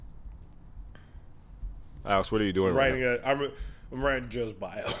Alex, what are you doing right now? I'm writing Joe's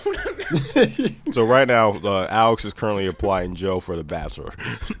bio. So right now, Alex is currently applying Joe for The Bachelor.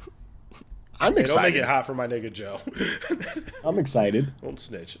 I'm Hey, don't excited. make it hot for my nigga Joe. I'm excited. Don't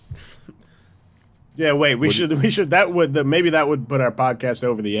snitch. Yeah, wait. We should. Maybe that would put our podcast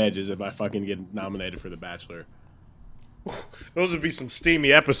over the edge. Is if I fucking get nominated for The Bachelor. Those would be some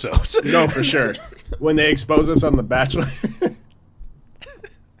steamy episodes. No, for sure. When they expose us on The Bachelor,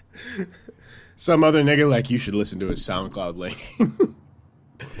 some other nigga like you should listen to his SoundCloud link.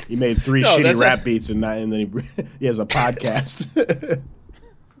 He made 3 shitty rap beats and then he has a podcast.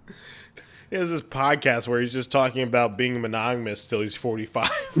 He has this podcast where he's just talking about being monogamous till he's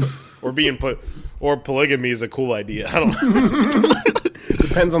 45, or polygamy is a cool idea. I don't know.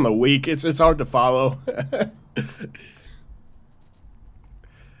 Depends on the week. It's hard to follow.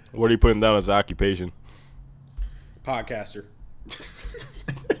 What are you putting down as occupation? Podcaster.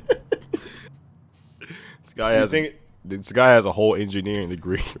 This guy has a whole engineering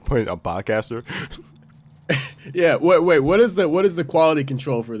degree. Putting a podcaster. Yeah. Wait. What is the quality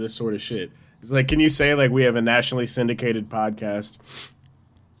control for this sort of shit? It's like, can you say like we have a nationally syndicated podcast,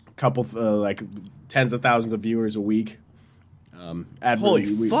 a couple like tens of thousands of viewers a week?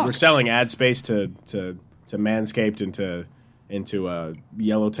 We're selling ad space to Manscaped and into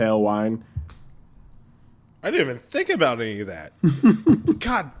Yellowtail wine. I didn't even think about any of that.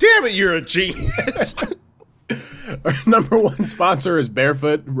 God damn it, you're a genius. Our number one sponsor is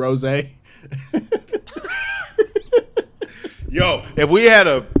Barefoot Rosé. Yo, if we had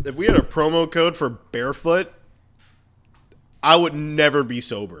a promo code for Barefoot, I would never be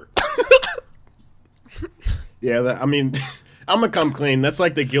sober. Yeah, I'm gonna come clean. That's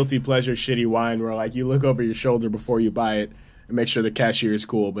like the guilty pleasure shitty wine where like you look over your shoulder before you buy it and make sure the cashier is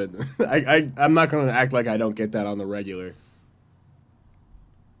cool. But I'm not gonna act like I don't get that on the regular.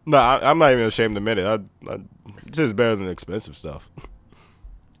 No, I'm not even ashamed to admit it. This is better than expensive stuff.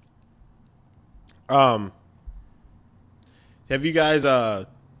 Have you guys got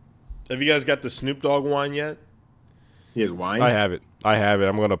the Snoop Dogg wine yet? He has wine? I have it.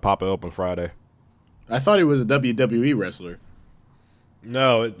 I'm gonna pop it open Friday. I thought he was a WWE wrestler.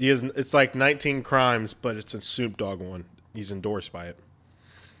 No, he isn't. It's like 19 Crimes, but it's a Snoop Dogg one. He's endorsed by it.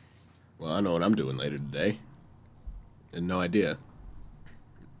 Well, I know what I'm doing later today. Had no idea.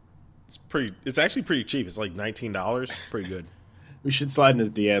 It's actually pretty cheap. It's like $19. Pretty good. We should slide in his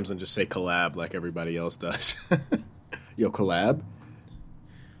DMs and just say collab like everybody else does. Yo, collab?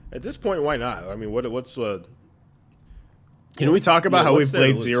 At this point, why not? I mean, what's Can we talk about how we've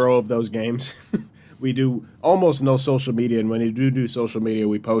played 0 of those games? We do almost no social media, and when we do social media,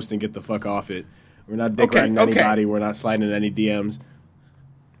 we post and get the fuck off it. We're not dick riding anybody. We're not sliding in any DMs.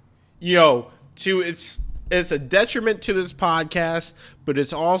 Yo, it's a detriment to this podcast, but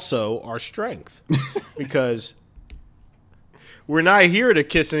it's also our strength because we're not here to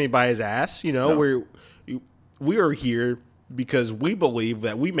kiss anybody's ass. You know, No. we are here because we believe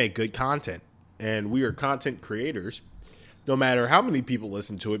that we make good content, and we are content creators. No matter how many people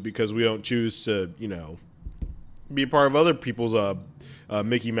listen to it, because we don't choose to, be a part of other people's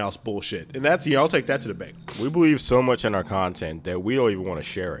Mickey Mouse bullshit. And that's, I'll take that to the bank. We believe so much in our content that we don't even want to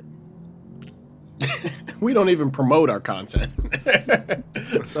share it. We don't even promote our content.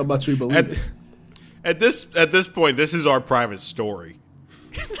 So much we believe it. At this point, this is our private story.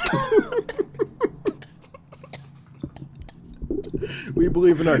 We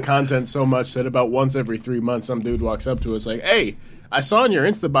believe in our content so much that about once every 3 months, some dude walks up to us like, "Hey, I saw in your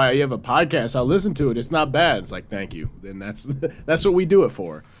Insta bio you have a podcast. I'll listen to it. It's not bad." It's like, thank you. And that's what we do it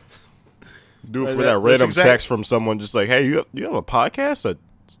for. Do it for that random text from someone just like, "Hey, you have a podcast?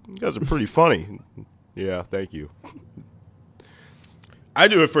 You guys are pretty funny." Yeah, thank you. I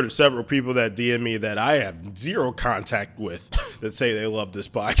do it for the several people that DM me that I have zero contact with that say they love this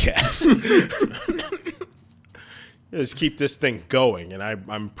podcast. Just keep this thing going, and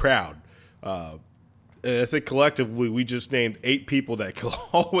I'm proud. And I think collectively we just named 8 people that can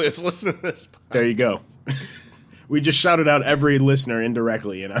always listen to this podcast. There you go. We just shouted out every listener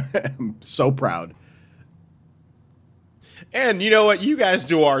indirectly, and I'm so proud. And you know what? You guys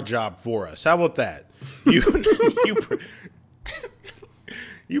do our job for us. How about that?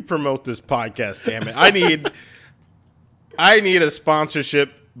 You promote this podcast, damn it. I need a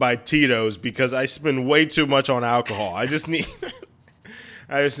sponsorship by Tito's because I spend way too much on alcohol. I just need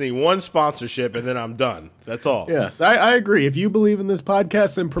one sponsorship and then I'm done. That's all. Yeah, I agree. If you believe in this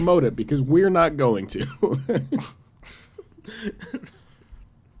podcast, then promote it because we're not going to.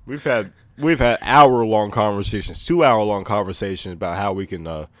 We've had hour-long conversations, 2-hour-long conversations about how we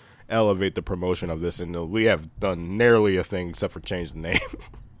can elevate the promotion of this, and we have done nearly a thing except for change the name.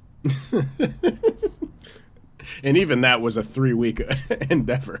 And even that was a 3-week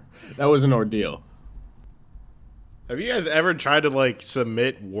endeavor. That was an ordeal. Have you guys ever tried to like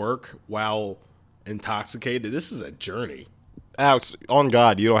submit work while intoxicated? This is a journey. Alex, on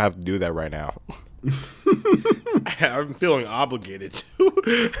God, you don't have to do that right now. I'm feeling obligated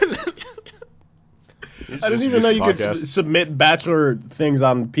to. I didn't even know you could submit bachelor things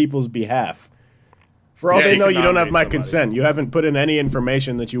on people's behalf. For all they know, you don't have my consent. You haven't put in any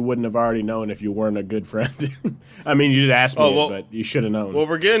information that you wouldn't have already known if you weren't a good friend. I mean, you did ask me, but you should have known. Well,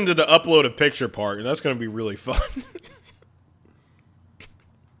 we're getting to the upload a picture part, and that's going to be really fun.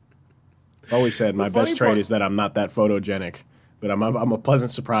 Always said my best trait is that I'm not that photogenic, but I'm a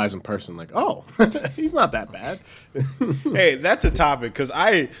pleasant surprise in person. Like, oh, he's not that bad. Hey, that's a topic because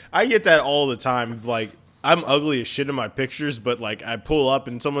I get that all the time. Like, I'm ugly as shit in my pictures, but like I pull up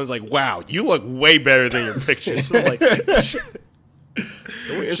and someone's like, "Wow, you look way better than your pictures." I'm like, should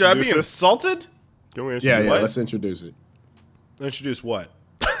I be insulted? Yeah, let's introduce it. Introduce what?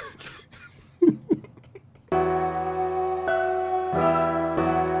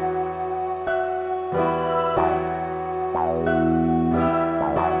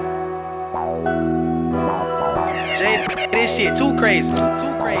 This shit too crazy.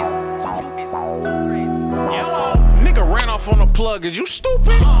 Too crazy. Nigga ran off on the plug. Is you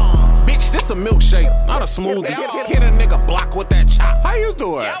stupid? Bitch, this a milkshake, not a smoothie. Hit a nigga block with that chop. How you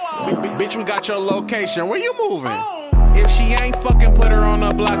doing? Bitch, we got your location. Where you moving? If she ain't fucking put her on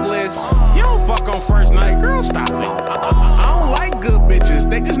a block list, you don't fuck on first night. Girl, stop it. I don't like good bitches.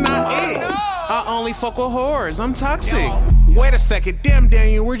 They just not it. I only fuck with whores. I'm toxic. Wait a second. Damn,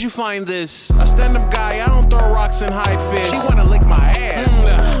 Daniel, where'd you find this? A stand-up guy. I don't throw rocks and hide fish. She wanna lick my ass.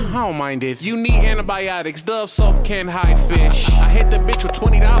 I don't mind it. You need antibiotics. Dove soap can't hide fish. I hit the bitch with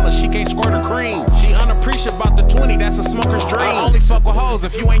 $20. She can't squirt her cream. She unappreciative about the 20. That's a smoker's dream. I only fuck with hoes.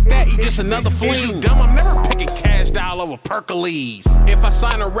 If you ain't that, you just another fleam. Is you dumb? I'm never picking cash doll over Percalees. If I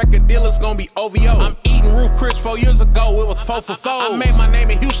sign a record deal, it's gonna be OVO. I'm eating Ruth Chris 4 years ago. It was 4 for 4. I made my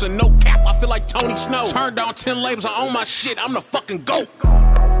name in Houston. No cap. I feel like Tony Snow. Turned on 10 labels. I own my shit. I'm the fucking GOAT.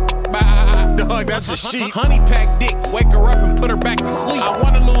 Dog, that's a sheep. Honey pack dick, wake her up and put her back to sleep. I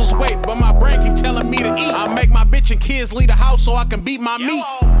wanna lose weight, but my brain keep telling me to eat. I make my bitch and kids leave the house so I can beat my meat.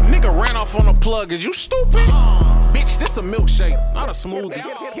 Nigga ran off on the plug. Is you stupid? Bitch, this a milkshake, not a smoothie.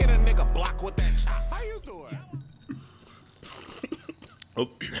 Hit a nigga block with that chop. How you doing? Oh,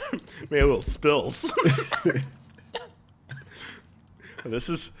 made a little spills. This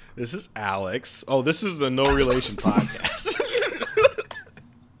is Alex. Oh, this is the No Relation podcast.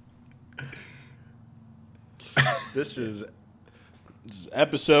 This is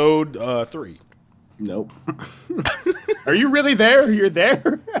episode 3. Nope. Are you really there? You're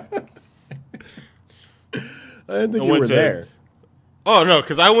there? I didn't think you were there. Oh, no,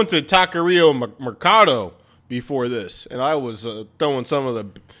 because I went to Taqueria Mercado before this, and I was throwing some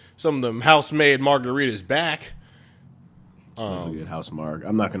of them house-made margaritas back. Good house marg.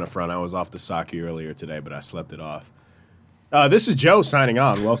 I'm not going to front. I was off the sake earlier today, but I slept it off. This is Joe signing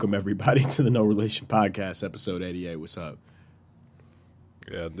on. Welcome, everybody, to the No Relation Podcast, episode 88. What's up?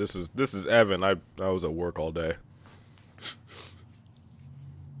 Yeah, this is Evan. I was at work all day.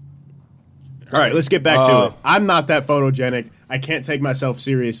 All right, let's get back to it. I'm not that photogenic. I can't take myself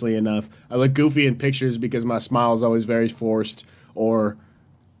seriously enough. I look goofy in pictures because my smile is always very forced, or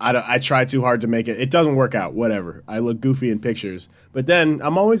I try too hard to make it. It doesn't work out, whatever. I look goofy in pictures. But then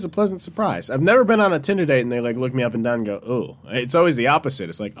I'm always a pleasant surprise. I've never been on a Tinder date and they like look me up and down and go, oh. It's always the opposite.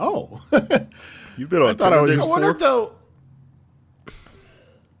 It's like, oh. You've been on Tinder dates before? I wonder though.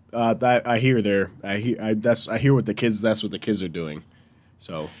 I hear I hear what the kids. That's what the kids are doing.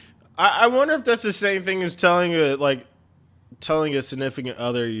 So I wonder if that's the same thing as telling a significant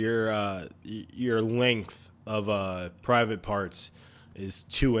other your length of private parts is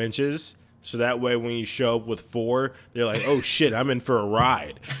 2 inches, so that way when you show up with 4, they're like, "Oh shit, I'm in for a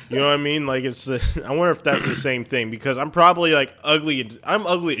ride." You know what I mean? Like it's. I wonder if that's the same thing because I'm probably like ugly. I'm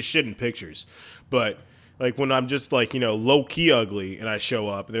ugly as shit in pictures, but like when I'm just like low key ugly and I show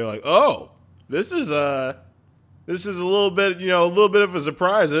up, they're like, "Oh, this is a little bit of a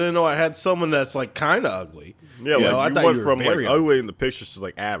surprise. I didn't know I had someone that's like kind of ugly." Yeah, I thought went from like ugly in the pictures to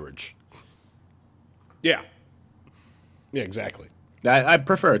like average. Yeah. Yeah, exactly. I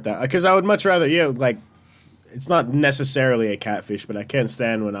prefer it that because I would much rather like it's not necessarily a catfish, but I can't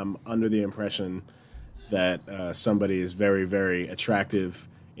stand when I'm under the impression that somebody is very, very attractive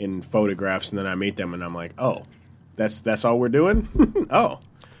in photographs, and then I meet them and I'm like, oh, that's all we're doing? Oh.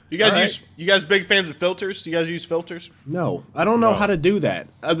 You guys big fans of filters? Do you guys use filters? No, I don't know how to do that.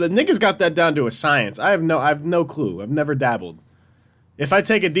 The niggas got that down to a science. I have no clue. I've never dabbled. If I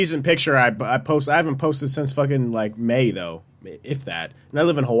take a decent picture, I post. I haven't posted since fucking like May though, if that. And I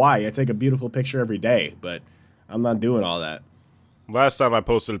live in Hawaii. I take a beautiful picture every day, but I'm not doing all that. Last time I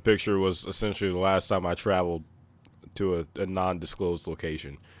posted a picture was essentially the last time I traveled to a non-disclosed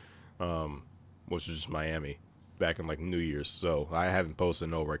location, which was just Miami, back in like New Year's. So I haven't posted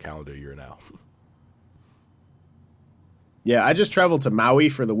in over a calendar year now. Yeah, I just traveled to Maui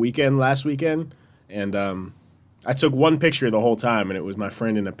for the weekend last weekend, and I took one picture the whole time, and it was my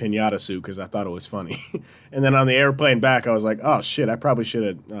friend in a piñata suit because I thought it was funny. And then on the airplane back, I was like, oh, shit, I probably should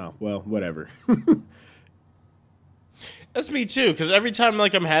have. Oh, well, whatever. That's me, too, because every time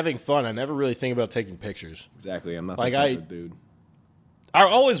like I'm having fun, I never really think about taking pictures. Exactly. I'm not like that type of dude. I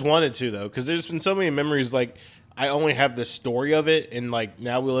always wanted to, though, because there's been so many memories, like, I only have the story of it, and, like,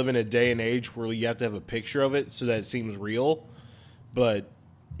 now we live in a day and age where you have to have a picture of it so that it seems real. But,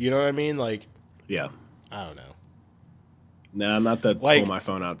 you know what I mean? Like, yeah. I don't know. Nah, I'm not the like, pull my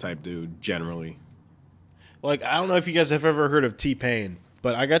phone out type dude, generally. Like, I don't know if you guys have ever heard of T-Pain,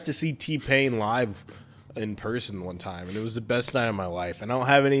 but I got to see T-Pain live in person one time, and it was the best night of my life. And I don't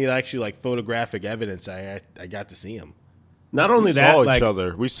have any, actually, like, photographic evidence I got to see him. Not only that,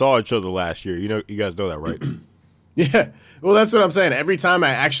 we saw each other last year. You guys know that, right? Yeah. Well, that's what I'm saying. Every time I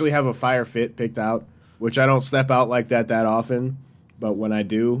actually have a fire fit picked out, which I don't step out like that often, but when I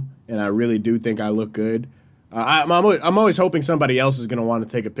do, and I really do think I look good, I'm always hoping somebody else is going to want to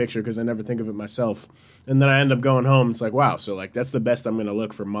take a picture because I never think of it myself. And then I end up going home. It's like, wow, so like that's the best I'm going to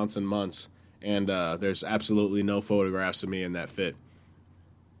look for months and months. And there's absolutely no photographs of me in that fit.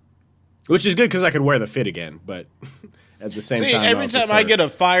 Which is good because I could wear the fit again, but at the same time, every time I get a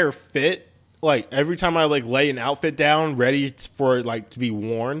fire fit, like every time I like lay an outfit down ready for like to be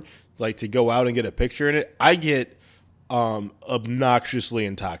worn, like to go out and get a picture in it, I get obnoxiously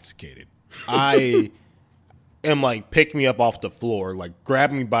intoxicated. I am like pick me up off the floor, like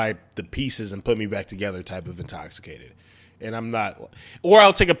grab me by the pieces and put me back together type of intoxicated. And I'm not, or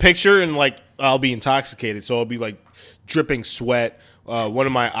I'll take a picture and like I'll be intoxicated, so I'll be like dripping sweat. One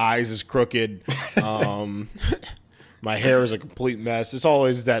of my eyes is crooked. My hair is a complete mess. It's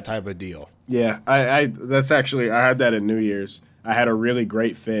always that type of deal. Yeah, that's actually, I had that at New Year's. I had a really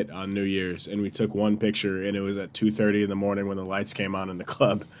great fit on New Year's, and we took one picture, and it was at 2:30 in the morning when the lights came on in the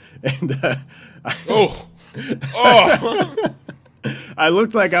club. And I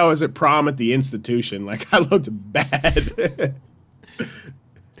looked like I was at prom at the institution. Like, I looked bad.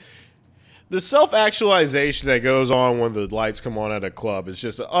 The self-actualization that goes on when the lights come on at a club is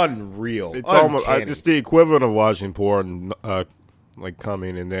just unreal. It's almost it's the equivalent of watching porn, like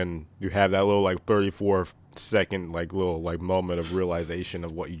coming, and then you have that little like 34-second like little like moment of realization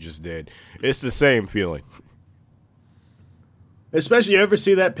of what you just did. It's the same feeling. Especially, you ever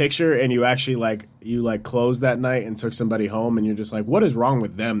see that picture and you actually like closed that night and took somebody home, and you're just like, what is wrong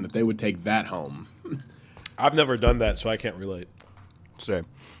with them that they would take that home? I've never done that, so I can't relate. Same.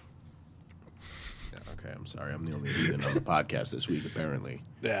 Okay, I'm sorry. I'm the only heathen on the podcast this week, apparently.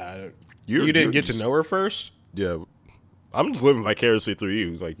 Yeah. You didn't get to know her first? Yeah. I'm just living vicariously through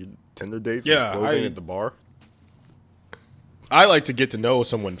you. Like, your Tinder dates and closing at the bar. I like to get to know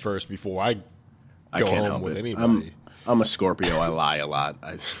someone first before I go can't home help with it. anybody. I'm a Scorpio. I lie a lot.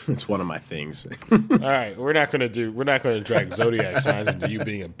 It's one of my things. All right, we're not gonna drag zodiac signs into you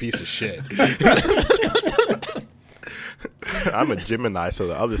being a piece of shit. I'm a Gemini, so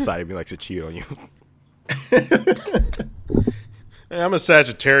the other side of me likes to cheat on you. Hey, I'm a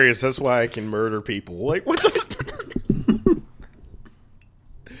Sagittarius. That's why I can murder people. Like, what the?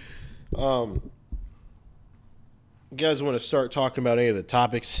 You guys want to start talking about any of the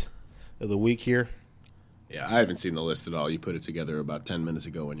topics of the week here? Yeah, I haven't seen the list at all. You put it together about 10 minutes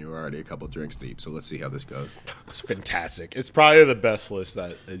ago when you were already a couple drinks deep, so let's see how this goes. It's fantastic. It's probably the best list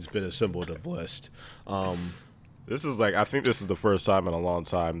that has been assembled of list. This is like, I think this is the first time in a long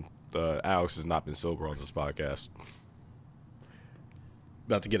time Alex has not been sober on this podcast.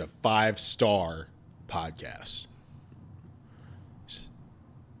 About to get a 5-star podcast.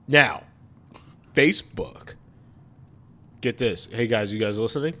 Now, Facebook. Get this. Hey, guys, you guys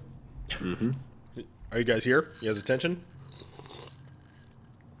listening? Mm-hmm. Are you guys here? You guys attention?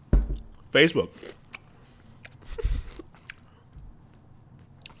 Facebook.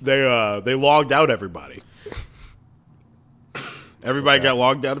 They logged out everybody. Everybody got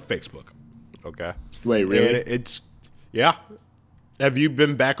logged out of Facebook. Okay. Wait, really? And yeah. Have you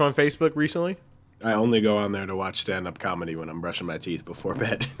been back on Facebook recently? I only go on there to watch stand-up comedy when I'm brushing my teeth before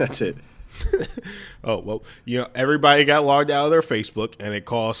bed. That's it. Oh, well, everybody got logged out of their Facebook, and it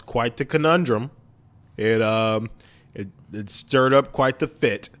caused quite the conundrum. It stirred up quite the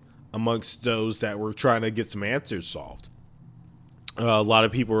fit amongst those that were trying to get some answers solved. A lot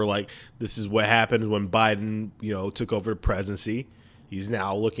of people were like, this is what happened when Biden, took over the presidency. He's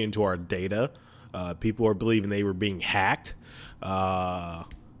now looking into our data. People are believing they were being hacked.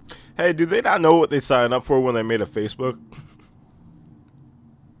 Hey, do they not know what they signed up for when they made a Facebook?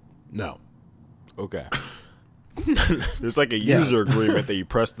 No. Okay. There's like a user agreement that you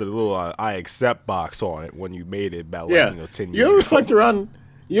press the little I accept box on it when you made it about 10 years ago.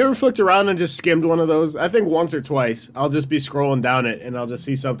 You ever flicked around and just skimmed one of those? I think once or twice. I'll just be scrolling down it and I'll just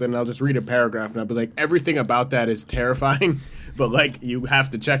see something and I'll just read a paragraph and I'll be like, everything about that is terrifying, but like you have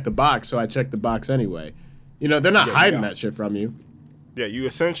to check the box, so I check the box anyway. They're not hiding that shit from you. Yeah, you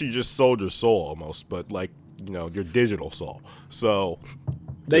essentially just sold your soul almost, but like, your digital soul. So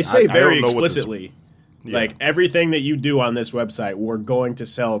they say very explicitly, like everything that you do on this website, we're going to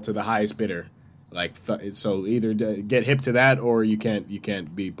sell to the highest bidder. Like, so either get hip to that or you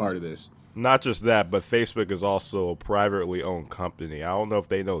can't be part of this. Not just that, but Facebook is also a privately owned company. I don't know if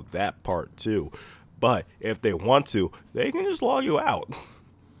they know that part too, but if they want to, they can just log you out.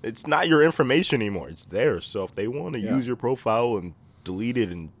 It's not your information anymore. It's theirs. So if they want to use your profile and delete it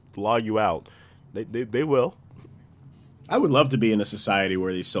and log you out, they will. I would love to be in a society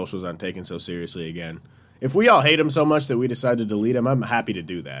where these socials aren't taken so seriously again. If we all hate them so much that we decide to delete them, I'm happy to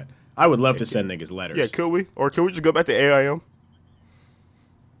do that. I would love to send niggas letters. Yeah, could we? Or could we just go back to AIM?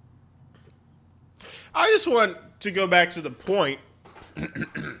 I just want to go back to the point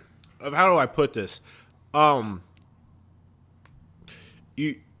of how do I put this?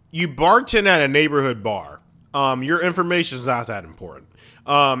 You bartend at a neighborhood bar. Your information is not that important.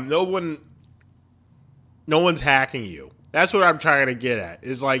 No one's hacking you. That's what I'm trying to get at.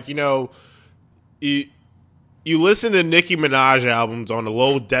 Is like, you listen to Nicki Minaj albums on a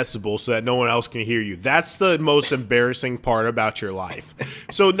low decibel so that no one else can hear you. That's the most embarrassing part about your life.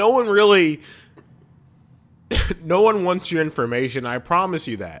 So no one wants your information. I promise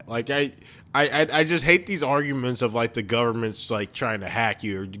you that. Like I just hate these arguments of like the government's like trying to hack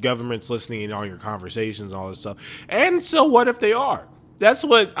you or the government's listening in on your conversations and all this stuff. And so what if they are? That's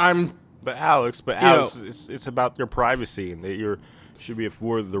what I'm. But Alex, it's about your privacy and that you should be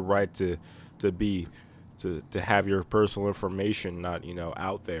afforded the right to have your personal information not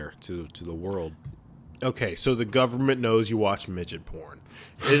out there to the world. Okay, so the government knows you watch midget porn.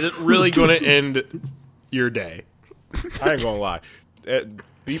 Is it really going to end your day? I ain't gonna lie.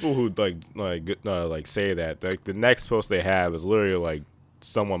 People who like say that, like the next post they have is literally like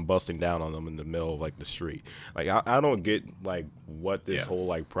someone busting down on them in the middle of like the street. Like I don't get like what this whole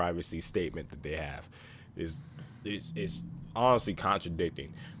like privacy statement that they have is honestly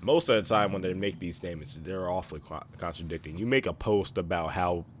contradicting. Most of the time when they make these statements, they're awfully contradicting. You make a post about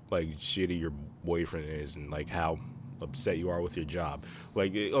how like shitty your boyfriend is and like how upset you are with your job.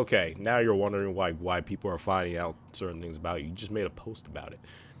 Like, okay, now you're wondering why people are finding out certain things about you. You just made a post about it.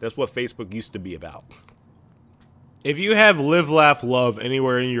 That's what Facebook used to be about. If you have live, laugh, love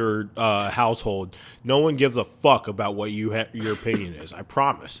anywhere in your household, no one gives a fuck about what your opinion is. I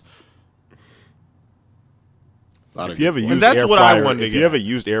promise. If you have a used air fryer, if you have a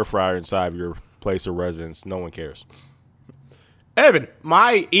used air fryer inside of your place of residence, no one cares. Evan,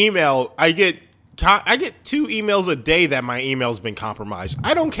 my email, I get 2 emails a day that my email's been compromised.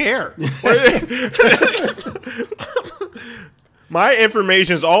 I don't care. My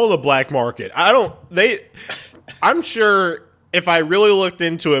information is all in the black market. I'm sure if I really looked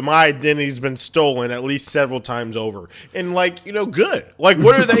into it, my identity's been stolen at least several times over. And good. Like,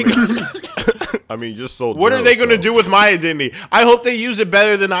 what are they going to I mean, just sold. What are they going to do with my identity? I hope they use it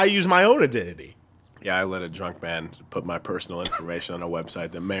better than I use my own identity. Yeah, I let a drunk man put my personal information on a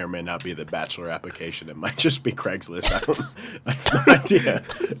website that may or may not be the Bachelor application. It might just be Craigslist. I have no idea.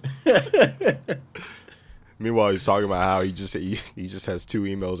 Meanwhile, he's talking about how he just has 2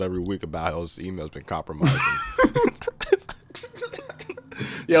 emails every week about how his email's been compromised.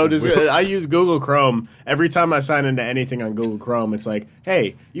 Yo, I use Google Chrome. Every time I sign into anything on Google Chrome, it's like,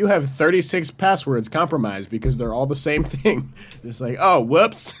 hey, you have 36 passwords compromised because they're all the same thing. It's like, oh,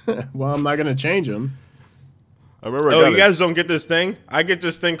 whoops. Well, I'm not going to change them. I remember. You guys don't get this thing? I get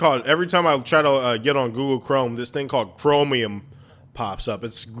this thing called, every time I try to get on Google Chrome, this thing called Chromium pops up.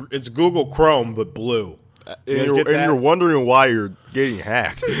 It's Google Chrome, but blue. And you're wondering why you're getting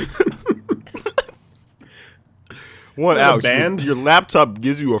hacked. One, Alex, your laptop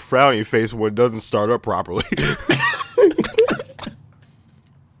gives you a frowny face when it doesn't start up properly.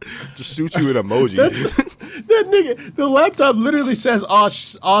 Just shoot you an emoji. That nigga, the laptop literally says "aw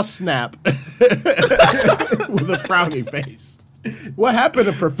snap" with a frowny face. What happened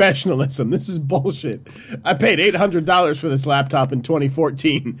to professionalism? This is bullshit. I paid $800 for this laptop in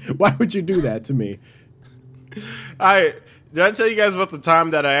 2014. Why would you do that to me? Did I tell you guys about the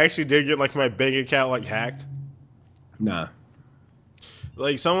time that I actually did get like my bank account like hacked? Nah.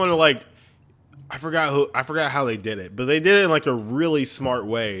 Like someone like I forgot how they did it, but they did it in like a really smart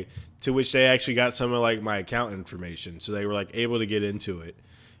way to which they actually got some of like my account information. So they were like able to get into it.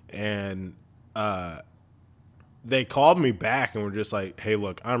 And they called me back and were just like, "Hey,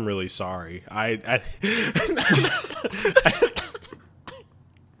 look, I'm really sorry.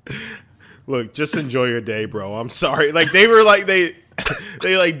 Look, just enjoy your day, bro. I'm sorry." Like they were like they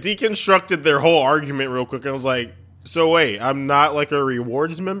like deconstructed their whole argument real quick. I was like, "So wait, I'm not like a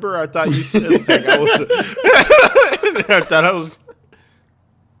rewards member? I thought you said like I was." I thought I was.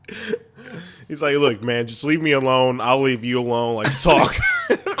 He's like, "Look, man, just leave me alone. I'll leave you alone. Like talk."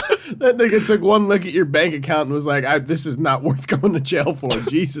 That nigga took one look at your bank account and was like, "This is not worth going to jail for."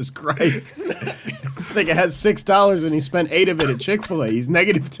 Jesus Christ. This nigga has $6 and he spent $8 of it at Chick-fil-A. He's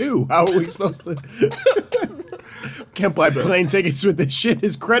 -2. How are we supposed to? Can't buy plane tickets with this shit.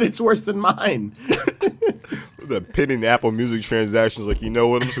 His credit's worse than mine. The pinning Apple Music transactions, like, you know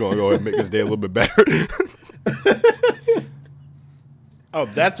what? I'm just going to go ahead and make this day a little bit better. Oh,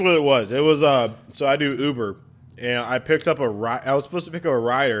 that's what it was. It was so I do Uber, and I picked up I was supposed to pick up a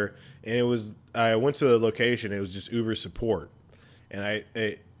rider, and I went to the location. It was just Uber support, and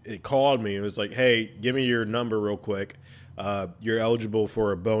it called me and was like, "Hey, give me your number real quick. You're eligible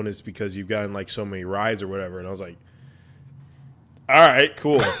for a bonus because you've gotten like so many rides or whatever." And I was like, "All right,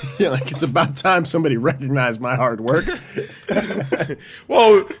 cool." Yeah, like it's about time somebody recognized my hard work.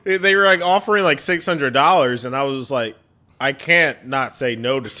 Well, they were like offering like $600, and I was like, I can't not say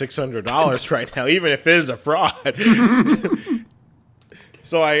no to $600 right now, even if it is a fraud.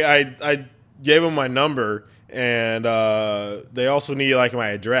 So I gave them my number, and they also needed like my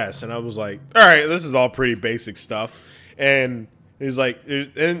address, and I was like, all right, this is all pretty basic stuff. And he's like,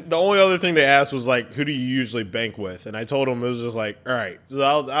 and the only other thing they asked was like, who do you usually bank with? And I told them it was just like, all right, so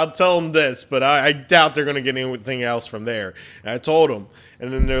I'll tell them this, but I doubt they're gonna get anything else from there. And I told them,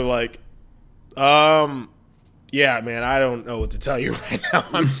 and then they're like, yeah, man, I don't know what to tell you right now.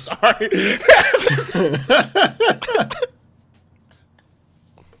 I'm sorry.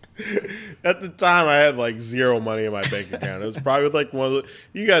 At the time, I had like zero money in my bank account. It was probably like one of the,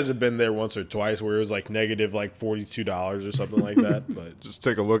 you guys have been there once or twice where it was like negative like $42 or something like that. But just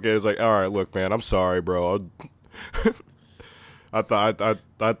take a look at it. It's like, all right, look, man, I'm sorry, bro. I thought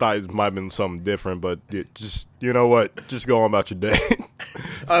it might have been something different, but just, you know what? Just go on about your day.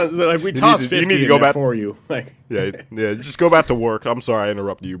 Honestly, like we tossed 50 you need to go back for you. Like, yeah, just go back to work. I'm sorry I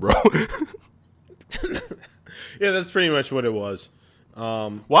interrupted you, bro. Yeah, that's pretty much what it was.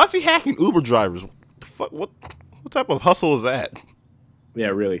 Why is he hacking Uber drivers? What the fuck? What type of hustle is that? Yeah,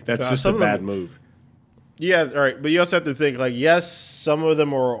 really. That's just a bad move. Yeah, all right. But you also have to think, like, yes, some of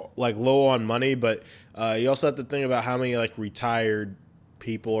them are, like, low on money, but you also have to think about how many, like, retired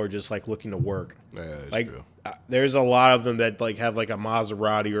people are just, like, looking to work. Yeah, that's like, true. There's a lot of them that, like, have, like, a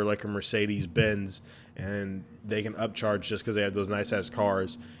Maserati or, like, a Mercedes-Benz, and they can upcharge just because they have those nice-ass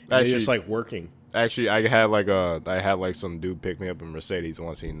cars. And they're just, like, working. Actually, I had some dude pick me up in Mercedes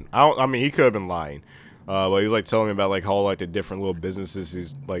once. I mean, he could have been lying, but he was like telling me about like all like the different little businesses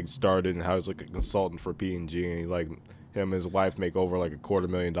he's like started and how he's like a consultant for P&G, and he like him and his wife make over like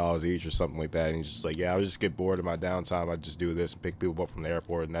 $250,000 each or something like that. And he's just like, yeah, I would just get bored in my downtime. I just do this and pick people up from the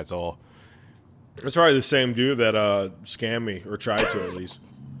airport, and that's all. It's probably the same dude that scammed me or tried to at least.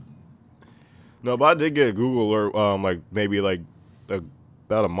 No, but I did get a Google alert, like maybe like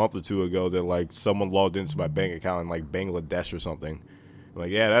about a month or two ago that like someone logged into my bank account in like Bangladesh or something. I'm like,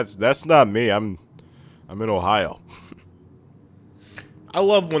 yeah, that's not me. I'm in Ohio. I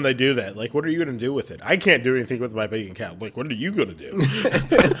love when they do that. Like, what are you going to do with it? I can't do anything with my bank account. Like, what are you going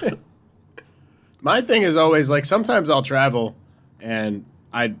to do? My thing is always like sometimes I'll travel and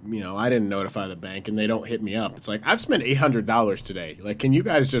I didn't notify the bank and they don't hit me up. It's like, I've spent $800 today. Like, can you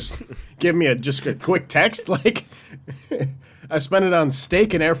guys just give me just a quick text? Like, I spent it on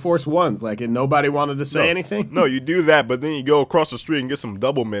steak and Air Force Ones. Like, and nobody wanted to say anything. No, you do that, but then you go across the street and get some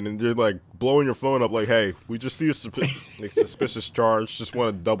Doublemint, and they're like blowing your phone up. Like, hey, we just see a suspicious charge. Just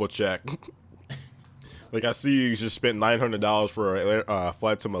want to double check. Like, I see you just spent $900 for a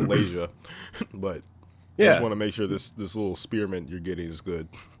flight to Malaysia, but. I just want to make sure this little spearmint you're getting is good.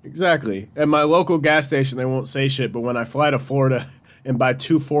 Exactly. At my local gas station, they won't say shit, but when I fly to Florida and buy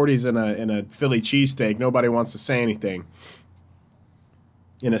 240s in a Philly cheesesteak, nobody wants to say anything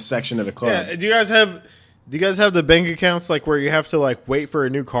in a section of the club. Yeah. Do you guys have the bank accounts like where you have to like wait for a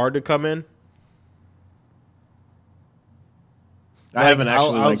new card to come in? I haven't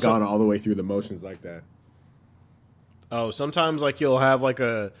actually gone all the way through the motions like that. Oh, sometimes like you'll have like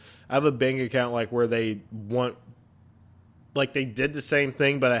I have a bank account like where they want like they did the same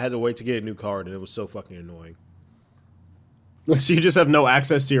thing, but I had to wait to get a new card, and it was so fucking annoying. So you just have no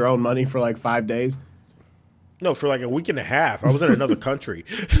access to your own money for like 5 days? No, for like a week and a half. I was in another country.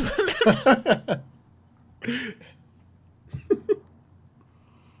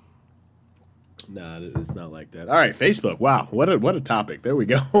 Nah, it's not like that. All right, Facebook. Wow, what a topic. There we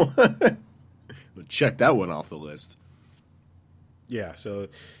go. We'll check that one off the list. Yeah, so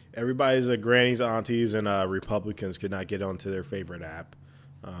everybody's grannies, aunties, and Republicans could not get onto their favorite app.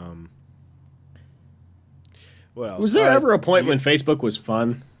 What else? Was there ever a point when Facebook was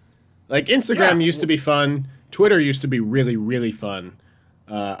fun? Like Instagram used to be fun. Twitter used to be really, really fun.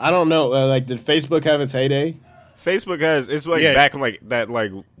 I don't know. Like, did Facebook have its heyday? Facebook has. It's like back in like that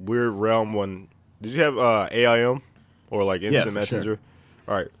like weird realm when. Did you have AIM or like Instant Messenger? Sure.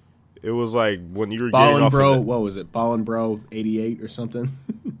 All right. It was like when you were Ballin' getting off Bro. of What was it? Ballin' Bro 88 or something.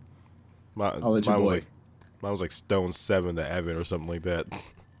 I'll let you boy. Mine was like Stone 7 to Evan or something like that.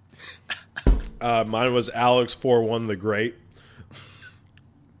 Mine was Alex 41 the Great.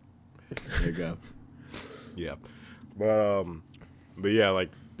 There you go. Yeah, but yeah, like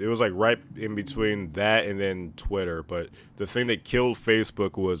it was like right in between that and then Twitter. But the thing that killed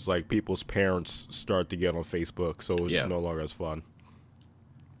Facebook was like people's parents start to get on Facebook, so it was no longer as fun.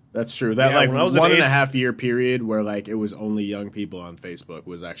 That's true. That like 1.5 year period where like it was only young people on Facebook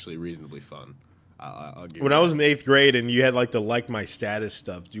was actually reasonably fun. I'll give when I was in 8th grade and you had like to like my status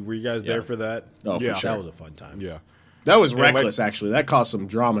stuff, were you guys there for that? Oh, for sure. That was a fun time. Yeah. That was reckless, actually. That caused some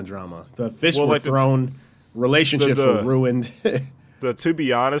drama. The fists were thrown, relationships were ruined. The to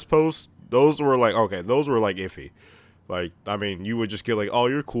be honest posts, those were like iffy. Like, I mean, you would just get like, oh,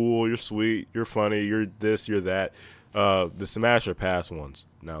 you're cool, you're sweet, you're funny, you're this, you're that. The smash or pass ones.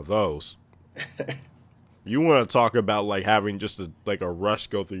 Now those, you want to talk about like having just a rush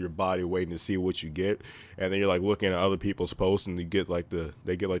go through your body waiting to see what you get, and then you're like looking at other people's posts and they get like the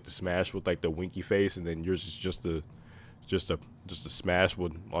smash with like the winky face, and then yours is just a smash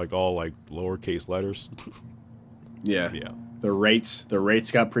with like all like lowercase letters. Yeah. The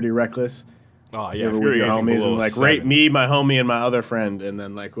rates got pretty reckless. Oh yeah, if with your homies and like 7. Rate me, my homie, and my other friend, and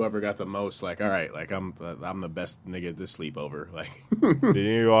then like whoever got the most, like all right, like I'm the best nigga at this sleepover. Like, did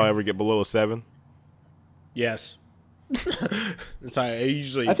you all ever get below a 7? Yes. I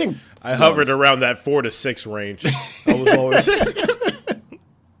think I hovered around that 4 to 6 range. I was always.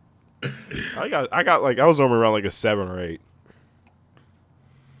 I was normally around like a 7 or 8.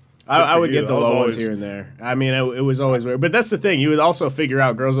 I would get the low ones here and there. I mean, it was always weird. But that's the thing. You would also figure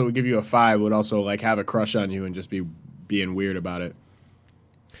out girls that would give you a 5 would also like have a crush on you and just be being weird about it.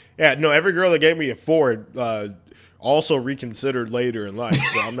 Yeah, no, every girl that gave me a 4 also reconsidered later in life.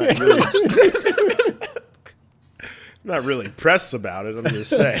 So I'm not really, not really pressed about it. I'm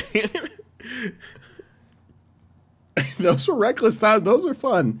just saying. Those were reckless times. Those were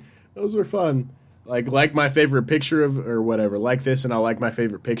fun. Like my favorite picture of or whatever. Like this, and I'll like my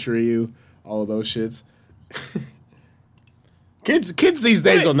favorite picture of you. All of those shits. Kids these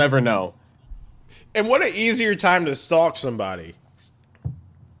days will never know. And what an easier time to stalk somebody.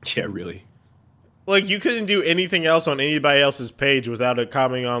 Yeah, really. Like you couldn't do anything else on anybody else's page without it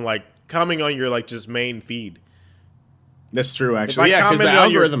coming on your like just main feed. That's true, actually. Yeah, because the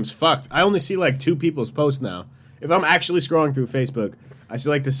algorithm's fucked. I only see like 2 people's posts now. If I'm actually scrolling through Facebook, I see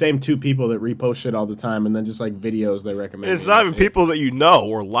like the same 2 people that repost shit all the time, and then just like videos they recommend. It's not even people that you know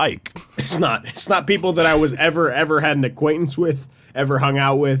or like. It's not people that I was ever had an acquaintance with, ever hung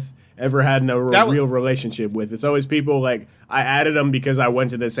out with, ever had a real relationship with. It's always people like I added them because I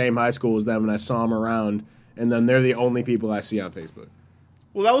went to the same high school as them and I saw them around, and then they're the only people I see on Facebook.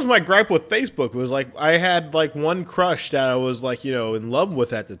 Well, that was my gripe with Facebook. It was like I had like one crush that I was like, in love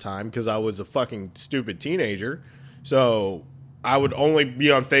with at the time because I was a fucking stupid teenager. So I would only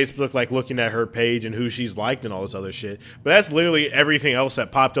be on Facebook like looking at her page and who she's liked and all this other shit. But that's literally everything else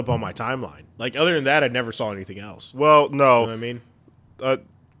that popped up on my timeline. Like other than that, I never saw anything else. Well, no. You know what I mean?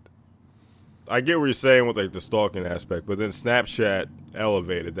 I get what you're saying with like the stalking aspect, but then Snapchat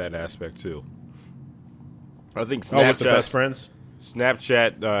elevated that aspect too. I think Snapchat with the best friends?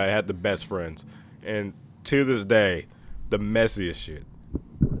 Snapchat had the best friends, and to this day, the messiest shit.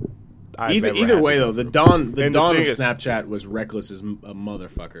 Either way, though, the dawn of Snapchat was reckless as a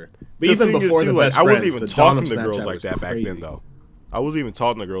motherfucker. But even before the best friends, I wasn't even talking to girls like that back then, though. I wasn't even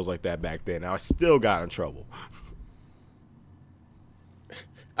talking to girls like that back then. I still got in trouble.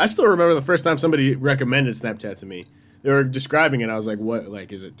 I still remember the first time somebody recommended Snapchat to me. They were describing it. I was like, "What?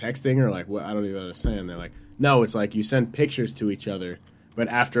 Like, is it texting or like what? I don't even understand." They're like, "No, it's like you send pictures to each other, but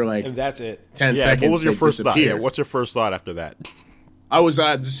after like and that's it. 10 seconds, what was your first disappear. thought? Yeah, what's your first thought after that? I was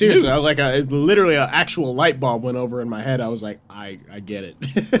seriously. I was like, literally, an actual light bulb went over in my head. I was like, I get it.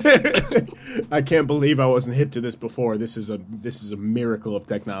 I can't believe I wasn't hip to this before. This is a miracle of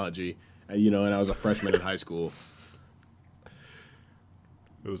technology, and I was a freshman in high school.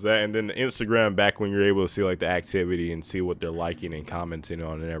 It was that, and then the Instagram back when you're able to see like the activity and see what they're liking and commenting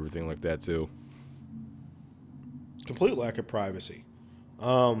on and everything like that too. Complete lack of privacy.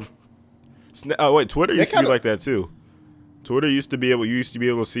 Wait, Twitter used to be like that too. Twitter used to be able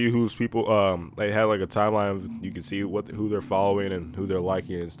to see who's people. They had like a timeline. You could see who they're following and who they're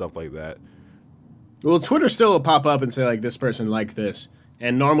liking and stuff like that. Well, Twitter still will pop up and say like this person liked this,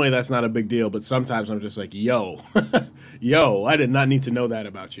 and normally that's not a big deal. But sometimes I'm just like, yo, I did not need to know that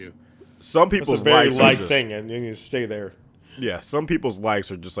about you. Some people's very likes thing, and you need to stay there. Yeah, some people's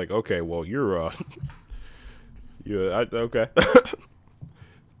likes are just like, okay, well you're okay.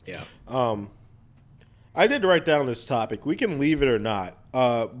 Yeah. I did write down this topic. We can leave it or not.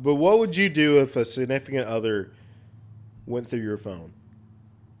 But what would you do if a significant other went through your phone?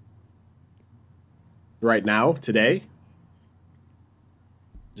 Right now, today?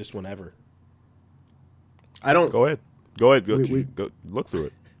 Just whenever. I don't. Go ahead. Go look through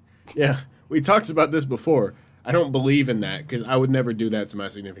it. Yeah, we talked about this before. I don't believe in that because I would never do that to my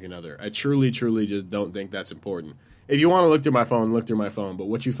significant other. I truly, truly just don't think that's important. If you want to look through my phone, look through my phone. But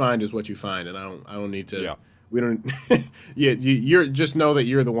what you find is what you find, and I don't need to. Yeah. We don't. You're just know that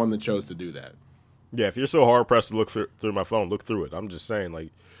you're the one that chose to do that. Yeah, if you're so hard pressed to look through my phone, look through it. I'm just saying, like,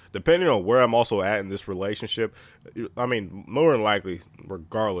 depending on where I'm also at in this relationship, I mean, more than likely,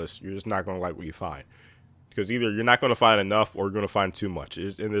 regardless, you're just not going to like what you find. Because either you're not going to find enough or you're going to find too much.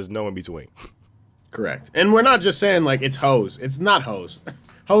 And there's no in between. Correct. And we're not just saying, like, it's hoes. It's not hoes.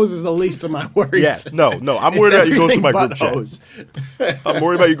 Hose is the least of my worries. Yeah, no. I'm worried about you going to my group chat. I'm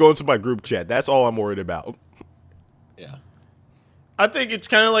worried about you going to my group chat. That's all I'm worried about. Yeah. I think it's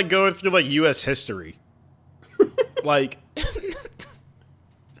kind of like going through, like, U.S. history. Like,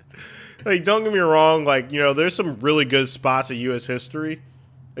 don't get me wrong. Like, there's some really good spots of U.S. history,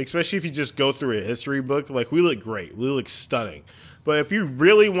 especially if you just go through a history book. Like, we look great. We look stunning. But if you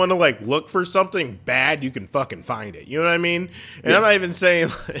really want to, like, look for something bad, you can fucking find it. You know what I mean? And yeah. I'm not even saying,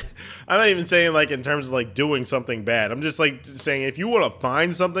 like, in terms of, like, doing something bad. I'm just, like, saying if you want to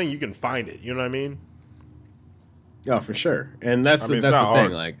find something, you can find it. You know what I mean? Oh, for sure. And that's the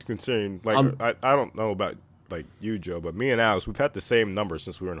thing. Like, considering, like, I don't know about, like, you, Joe, but me and Alex, we've had the same number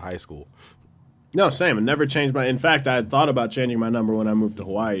since we were in high school. No, same. I never changed in fact, I had thought about changing my number when I moved to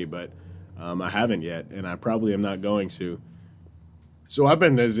Hawaii, but I haven't yet, and I probably am not going to. So I've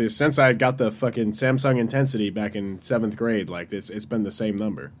been since I got the fucking Samsung Intensity back in 7th grade. Like it's been the same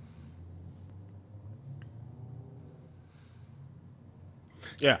number.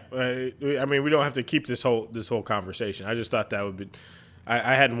 Yeah, I mean we don't have to keep this whole conversation. I just thought that would be.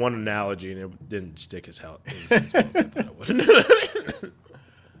 I had one analogy and it didn't stick as hell.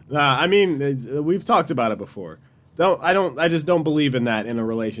 I mean we've talked about it before. I just don't believe in that in a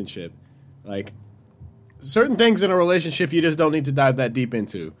relationship. Like. Certain things in a relationship you just don't need to dive that deep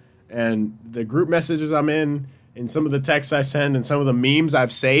into. And the group messages I'm in, and some of the texts I send, and some of the memes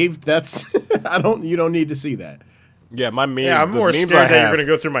I've saved, that's you don't need to see that. Yeah, my memes. Yeah, I'm more scared that you're going to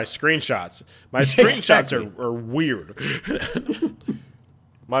go through my screenshots. My screenshots are weird.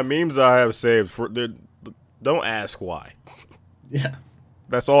 My memes I have saved don't ask why. Yeah.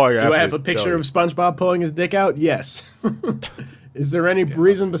 That's all I got. Do I have a picture of SpongeBob pulling his dick out? Yes. Is there any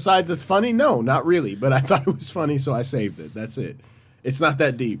reason besides it's funny? No, not really. But I thought it was funny, so I saved it. That's it. It's not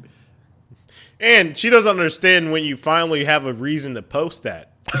that deep. And she doesn't understand when you finally have a reason to post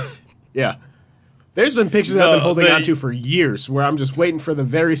that. Yeah. There's been pictures I've been holding on to for years where I'm just waiting for the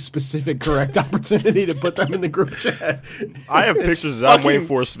very specific correct opportunity to put them in the group chat. I have pictures that I'm waiting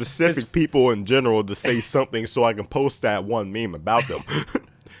for specific people in general to say something so I can post that one meme about them.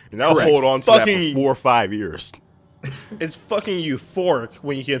 And I'll hold on to that for 4 or 5 years. It's fucking euphoric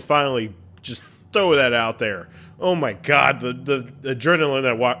when you can finally just throw that out there. Oh my god, the adrenaline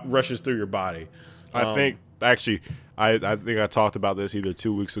that rushes through your body. I think actually, I think I talked about this either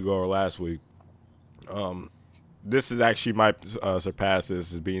 2 weeks ago or last week. This is actually might surpass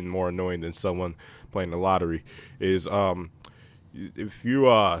this as being more annoying than someone playing the lottery. Is if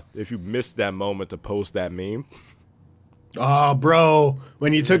you missed that moment to post that meme. Oh, bro,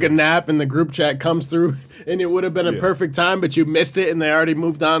 when you took a nap and the group chat comes through and it would have been a perfect time, but you missed it and they already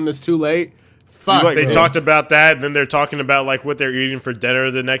moved on. It's too late. Fuck. They talked about that and then they're talking about like what they're eating for dinner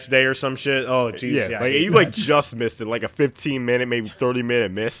the next day or some shit. Oh, jeez. Yeah, like, you like just missed it, like a 15-minute, maybe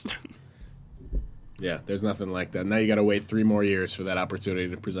 30-minute miss. Yeah, there's nothing like that. Now you got to wait 3 more years for that opportunity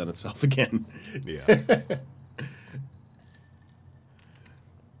to present itself again. Yeah.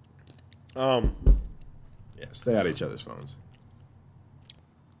 Yeah, stay out of each other's phones.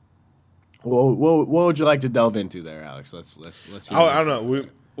 Well, what would you like to delve into there, Alex? Let's hear. I don't know.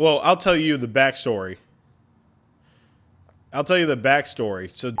 I'll tell you the backstory.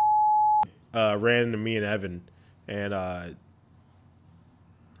 So ran into me and Evan, and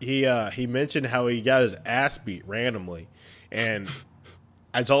he mentioned how he got his ass beat randomly, and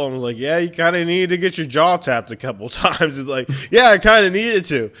I told him, I was like, yeah, you kind of needed to get your jaw tapped a couple times. He's like, yeah, I kind of needed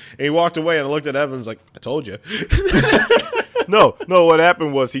to. And he walked away, and I looked at Evan and was like, I told you. No. What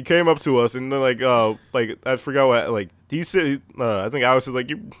happened was he came up to us, and then I forgot what he said. I think Alex was like,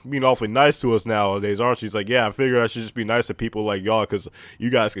 "You're being awfully nice to us nowadays, aren't you?" He's like, "Yeah, I figured I should just be nice to people like y'all because you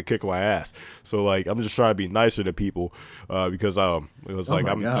guys could kick my ass. So I'm just trying to be nicer to people because it was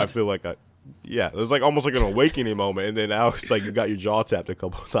I feel like it was almost like an awakening moment." And then Alex was like, "You got your jaw tapped a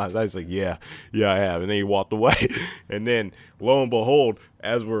couple of times." I was like, "Yeah, I have." And then he walked away, and then lo and behold,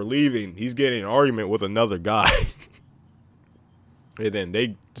 as we're leaving, he's getting an argument with another guy. And then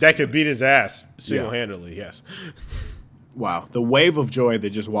that could beat his ass single-handedly, yes. Wow, the wave of joy that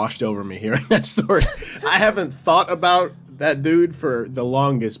just washed over me hearing that story. I haven't thought about that dude for the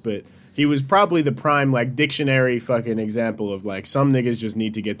longest, but he was probably the prime dictionary fucking example of some niggas just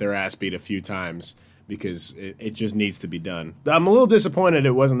need to get their ass beat a few times because it just needs to be done. I'm a little disappointed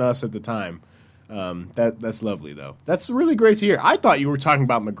it wasn't us at the time. That's lovely though. That's really great to hear. I thought you were talking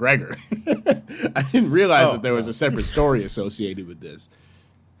about McGregor. I didn't realize that there was a separate story associated with this.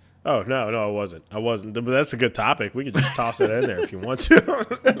 Oh no, I wasn't. But that's a good topic. We could just toss it in there if you want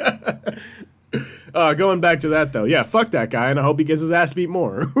to. Going back to that though, yeah, fuck that guy, and I hope he gets his ass beat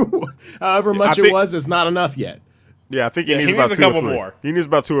more. However much it's not enough yet. Yeah, I think he needs about a couple more. He needs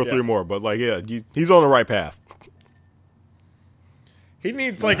about 2 or 3 more, but he's on the right path. He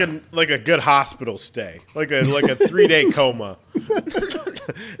needs like a good hospital stay, like a 3-day coma,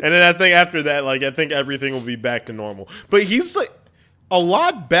 and then I think after that, I think everything will be back to normal. But he's a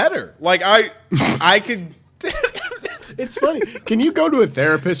lot better. I could. It's funny. Can you go to a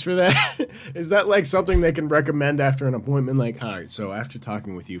therapist for that? Is that something they can recommend after an appointment? All right, so after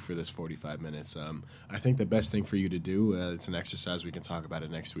talking with you for this 45 minutes, I think the best thing for you to do, it's an exercise, we can talk about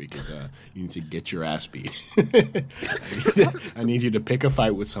it next week, is you need to get your ass beat. I need you to pick a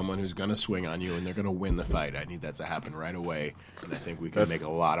fight with someone who's going to swing on you and they're going to win the fight. I need that to happen right away, and I think we can make a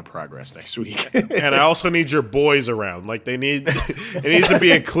lot of progress next week. And I also need your boys around. It needs to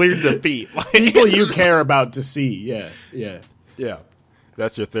be a clear defeat. People you care about to see, yeah.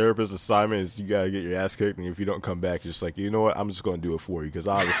 That's your therapist's assignment is you got to get your ass kicked, and if you don't come back, just you know what, I'm just going to do it for you because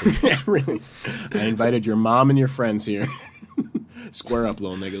obviously. Yeah, really. I invited your mom and your friends here. Square up,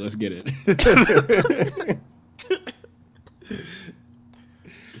 little nigga. Let's get it.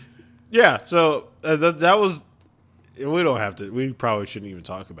 Yeah, so that was. We don't have to. We probably shouldn't even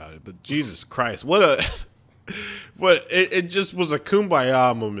talk about it. But Jesus Christ, it just was a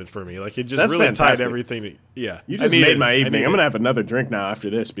kumbaya moment for me. It just That's really fantastic. tied everything. Yeah, you just made my evening. I'm gonna have another drink now after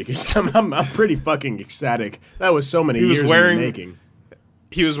this because I'm pretty fucking ecstatic. That was so many years in the making.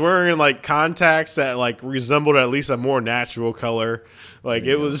 He was wearing contacts that resembled at least a more natural color.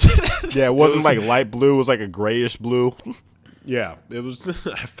 It was. Yeah, it wasn't light blue. It was a grayish blue. Yeah, it was.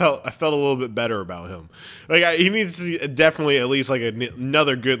 I felt a little bit better about him. He needs to definitely at least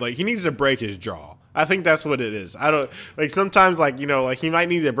another good. He needs to break his jaw. I think that's what it is. I don't sometimes he might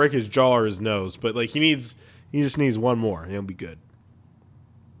need to break his jaw or his nose, but he just needs one more and he'll be good.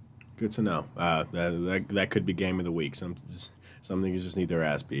 Good to know. That could be game of the week. Some niggas just need their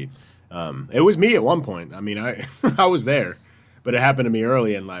ass beat. It was me at one point. I mean, I was there, but it happened to me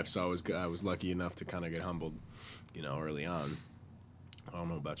early in life, so I was lucky enough to kind of get humbled, early on. I don't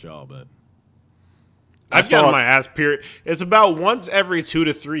know about y'all, but I've gotten my ass period. It's about once every 2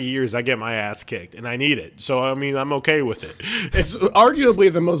 to 3 years I get my ass kicked, and I need it. So, I mean, I'm okay with it. It's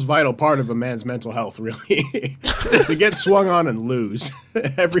arguably the most vital part of a man's mental health, really, is to get swung on and lose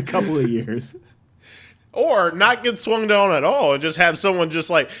every couple of years. Or not get swung down at all and just have someone just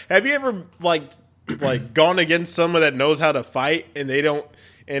have you ever, gone against someone that knows how to fight and they don't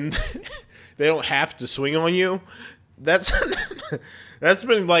have to swing on you? That's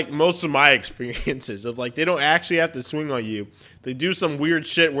been most of my experiences of they don't actually have to swing on you. They do some weird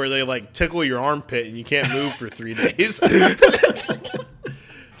shit where they tickle your armpit and you can't move for 3 days.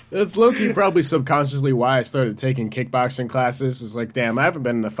 That's low-key probably subconsciously why I started taking kickboxing classes. It's damn, I haven't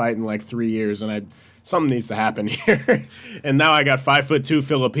been in a fight in 3 years and something needs to happen here. And now I got 5'2"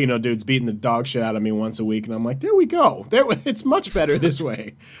 Filipino dudes beating the dog shit out of me once a week, and I'm there we go. It's much better this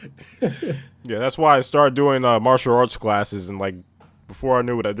way. Yeah, that's why I started doing martial arts classes, and before I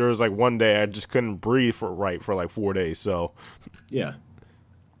knew it, there was one day I just couldn't breathe for 4 days. So, yeah.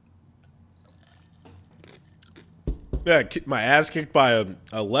 Yeah, my ass kicked by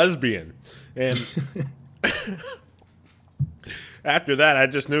a lesbian, and after that, I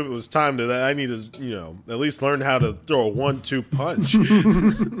just knew it was time that I needed to, at least learn how to throw a 1-2 punch.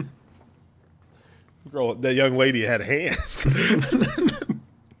 Girl, that young lady had hands.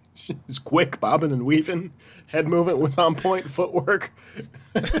 She's quick, bobbing and weaving. Head movement was on point. Footwork.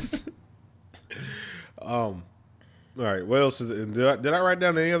 All right, what else did I write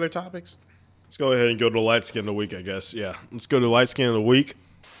down any other topics? Let's go ahead and go to the light skin of the week, I guess. Yeah, let's go to light skin of the week.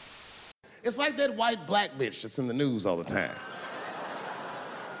 It's like that white black bitch that's in the news all the time.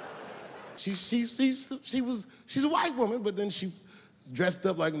 She's a white woman, but then she dressed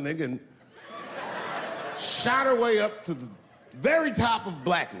up like a nigga and shot her way up to the very top of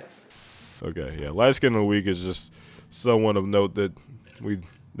blackness. Okay, yeah. Light skin of the week is just someone of note that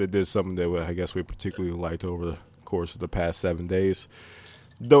did something that I guess we particularly liked over the course of the past 7 days.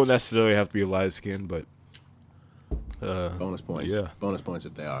 Don't necessarily have to be light skin, but bonus points. Yeah, bonus points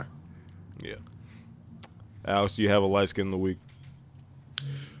if they are. Yeah. Alex, do you have a light skin of the week?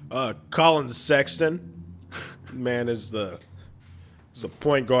 Colin Sexton, man, is the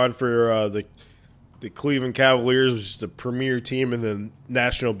point guard for the Cleveland Cavaliers, which is the premier team in the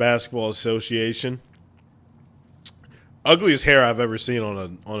National Basketball Association. Ugliest hair I've ever seen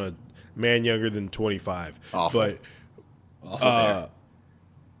on a man younger than 25. Awful. But awful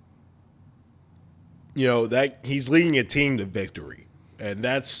that he's leading a team to victory, and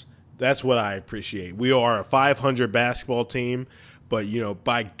that's what I appreciate. We are a 500 basketball team, but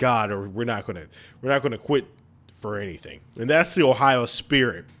by God, we're not gonna quit for anything, and that's the Ohio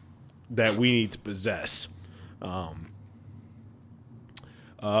spirit that we need to possess.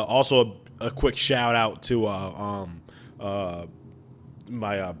 Also, a quick shout out to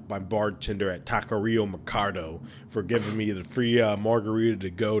my bartender at Taqueria Mercado for giving me the free margarita to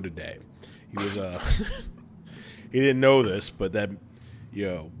go today. He was he didn't know this, but that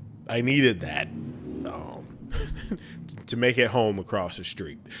I needed that to make it home across the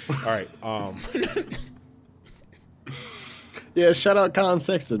street. All right. Yeah, shout out Colin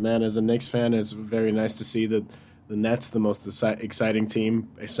Sexton, man. As a Knicks fan, it's very nice to see the Nets, the most exciting team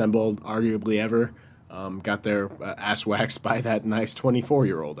assembled arguably ever, got their ass waxed by that nice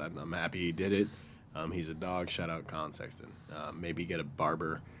 24-year-old. I'm happy he did it. He's a dog. Shout out Colin Sexton. Maybe get a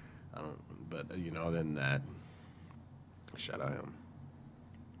barber. But other than that, shout out him.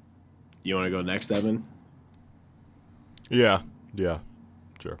 You want to go next, Evan? Yeah,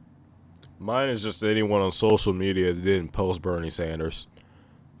 sure. Mine is just anyone on social media that didn't post Bernie Sanders.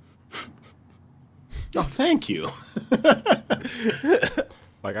 Oh, thank you.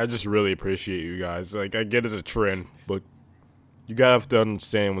 I just really appreciate you guys. I get it's a trend, but you gotta have to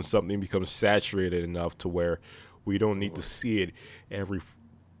understand when something becomes saturated enough to where we don't need to see it every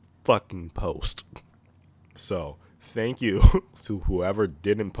fucking post. So, thank you to whoever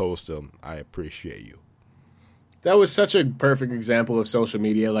didn't post them. I appreciate you. That was such a perfect example of social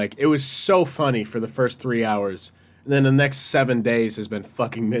media. It was so funny for the first 3 hours, and then the next 7 days has been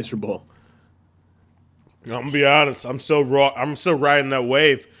fucking miserable. I'm gonna be honest. I'm still riding that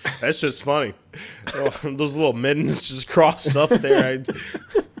wave. That shit's funny. Those little mittens just crossed up there.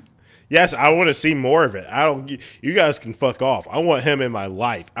 Yes, I want to see more of it. You guys can fuck off. I want him in my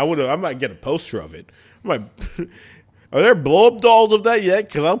life. I might get a poster of it. Are there blow-up dolls of that yet?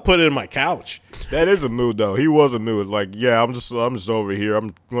 Because I'll put it in my couch. That is a mood, though. He was a mood. I'm just over here.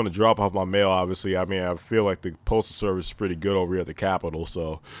 I'm going to drop off my mail, obviously. I mean, I feel like the Postal Service is pretty good over here at the Capitol,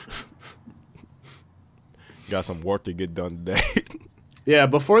 so got some work to get done today. Yeah,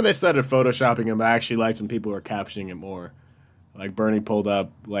 before they started photoshopping him, I actually liked when people were captioning it more. Bernie pulled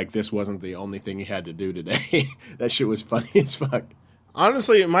up, this wasn't the only thing he had to do today. That shit was funny as fuck.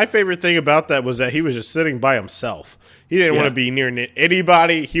 Honestly, my favorite thing about that was that he was just sitting by himself. He didn't want to be near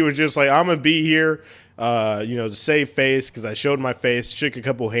anybody. He was just I'm going to be here, to save face because I showed my face, shook a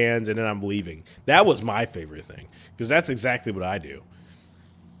couple hands, and then I'm leaving. That was my favorite thing because that's exactly what I do.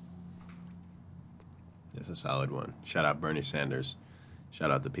 That's a solid one. Shout out Bernie Sanders.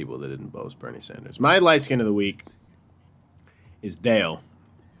 Shout out the people that didn't boast Bernie Sanders. My light skin of the week is Dale.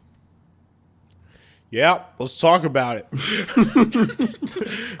 Yeah, let's talk about it.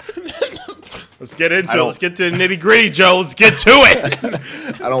 Let's get into it. Let's get to the nitty-gritty, Joe. Let's get to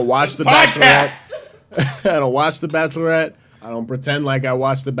it. I don't watch The Bachelorette. I don't watch The Bachelorette. I don't pretend like I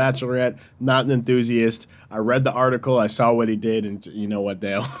watch The Bachelorette. Not an enthusiast. I read the article. I saw what he did. And you know what,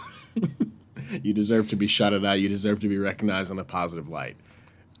 Dale? You deserve to be shouted out. You deserve to be recognized in a positive light.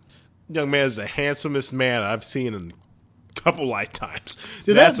 Young man is the handsomest man I've seen in a couple lifetimes.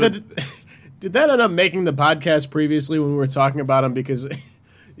 Did that end up making the podcast previously when we were talking about him? Because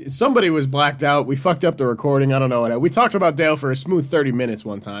somebody was blacked out. We fucked up the recording. I don't know. We talked about Dale for a smooth 30 minutes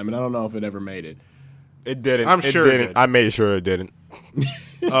one time, and I don't know if it ever made it. It didn't. I'm sure it did. I made sure it didn't.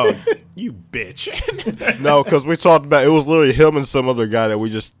 Oh, you bitch. No, because we talked about, it was literally him and some other guy that we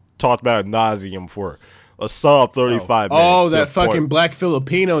just talked about ad nauseum for a solid 35 minutes. Oh, that fucking black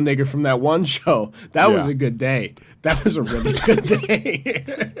Filipino nigga from that one show. That was a good day. That was a really good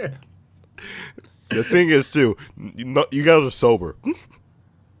day. The thing is, too, you guys are sober.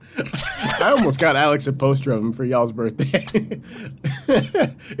 I almost got Alex a poster of him for y'all's birthday.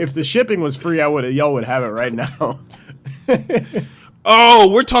 If the shipping was free, y'all would have it right now.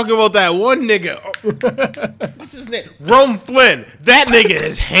 Oh, we're talking about that one nigga. Oh, what's his name? Rome Flynn. That nigga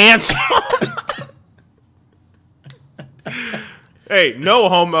is handsome. Hey, no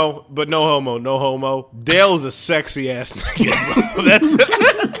homo, but no homo, no homo. Dale's a sexy ass nigga. Bro. That's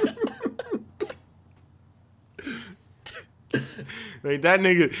like that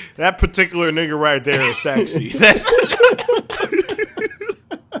nigga. That particular nigga right there is sexy. That's.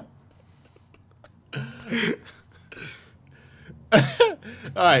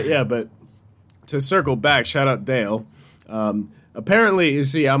 All right, yeah, but to circle back, shout out Dale. Apparently, you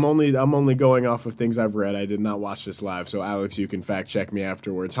see, I'm only going off of things I've read. I did not watch this live, so Alex, you can fact check me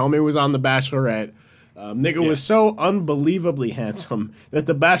afterwards. Homie was on The Bachelorette. Nigga was so unbelievably handsome that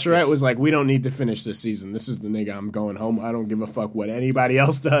The Bachelorette was like, we don't need to finish this season. This is the nigga. I'm going home. I don't give a fuck what anybody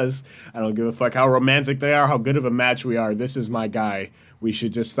else does. I don't give a fuck how romantic they are, how good of a match we are. This is my guy. We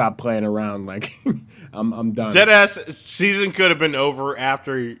should just stop playing around. Like, I'm done. Deadass season could have been over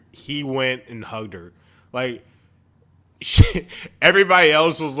after he went and hugged her. Like, everybody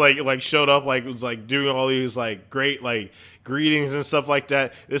else was like showed up, like was like doing all these like great like greetings and stuff like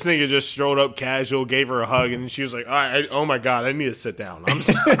that. This nigga just strode up casual, gave her a hug, and she was like, "Oh my god, I need to sit down." I'm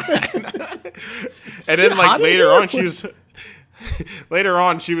sorry. And then like later on, she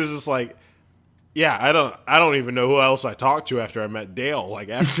was just like, "Yeah, I don't even know who else I talked to after I met Dale. Like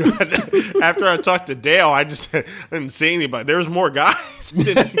after I talked to Dale, I just didn't see anybody. There was more guys.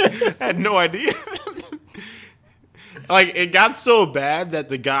 I had no idea." Like, it got so bad that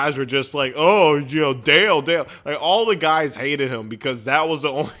the guys were just like, oh, you know, Dale. Like, all the guys hated him because that was the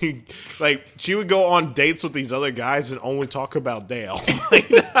only, like, she would go on dates with these other guys and only talk about Dale. Like,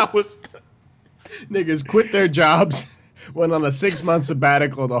 that was. Niggas quit their jobs, went on a 6-month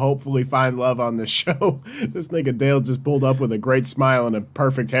sabbatical to hopefully find love on the show. This nigga Dale just pulled up with a great smile and a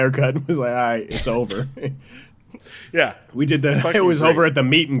perfect haircut and was like, all right, it's over. Yeah. We did it was over at the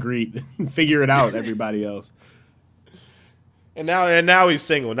meet and greet. Figure it out, everybody else. And now he's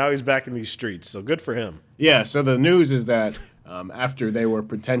single. Now he's back in these streets. So good for him. Yeah. So the news is that after they were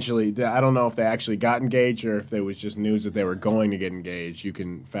potentially, I don't know if they actually got engaged or if there was just news that they were going to get engaged. You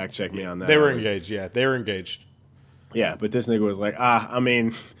can fact check me on that. They were engaged. Yeah, they were engaged. Yeah, but this nigga was like, I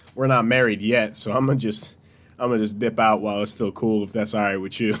mean, we're not married yet, so I'm gonna just dip out while it's still cool if that's all right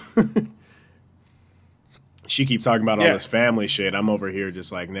with you. She keep talking about all this family shit. I'm over here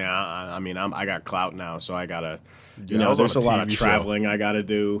just like, nah. I mean, I got clout now, so I gotta, there's a lot of traveling I gotta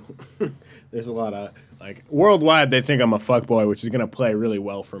do. There's a lot of like worldwide. They think I'm a fuckboy, which is gonna play really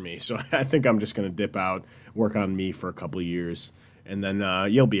well for me. So I think I'm just gonna dip out, work on me for a couple of years, and then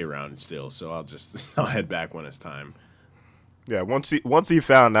you'll be around still. So I'll head back when it's time. Yeah, once he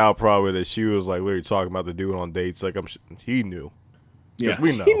found out probably that she was like literally talking about the dude on dates, like he knew. Yeah,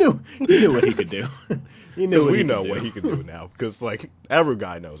 we know. He knew what he could do. He knew what we he know could do. what he could do now because like every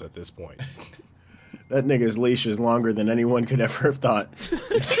guy knows at this point. That nigga's leash is longer than anyone could ever have thought.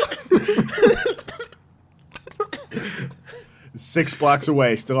 6 blocks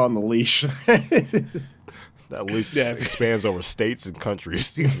away, still on the leash. That leash expands over states and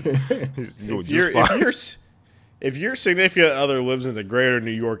countries. If your significant other lives in the greater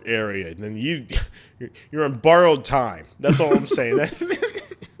New York area, then you're on borrowed time. That's all I'm saying.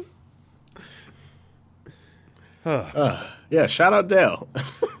 Yeah, shout out Dale.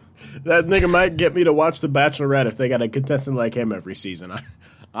 That nigga might get me to watch The Bachelorette if they got a contestant like him every season.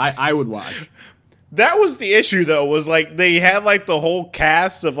 I would watch. That was the issue, though, was like they had like the whole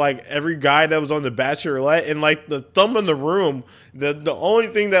cast of like every guy that was on The Bachelorette, and like the thumb in the room, the only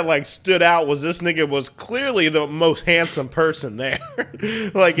thing that like stood out was this nigga was clearly the most handsome person there.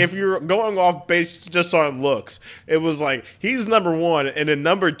 Like if you're going off based just on looks, it was like he's number one, and then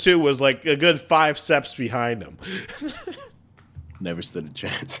number two was like a good 5 steps behind him. Never stood a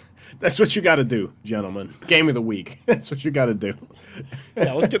chance. That's what you got to do, gentlemen. Game of the week. That's what you got to do.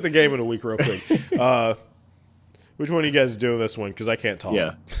 Yeah, let's get the game of the week real quick. Which one of you guys doing this one? Because I can't talk.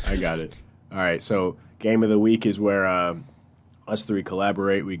 Yeah, I got it. All right, so game of the week is where us three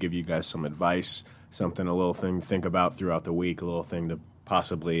collaborate. We give you guys some advice, a little thing to think about throughout the week, a little thing to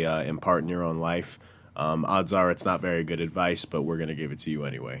possibly impart in your own life. Odds are it's not very good advice, but we're going to give it to you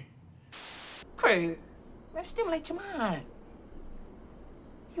anyway. Craig, man, stimulate your mind.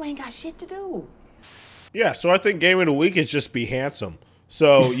 You ain't got shit to do. Yeah, so I think game of the week is just be handsome.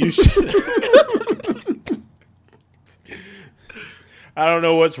 So you should. I don't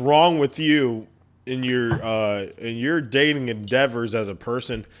know what's wrong with you in your dating endeavors as a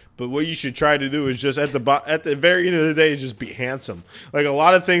person, but what you should try to do is just at the very end of the day, just be handsome. Like, a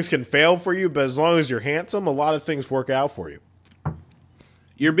lot of things can fail for you, but as long as you're handsome, a lot of things work out for you.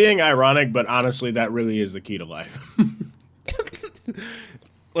 You're being ironic, but honestly, that really is the key to life.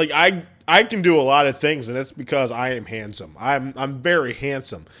 Like, I can do a lot of things, and it's because I am handsome. I'm very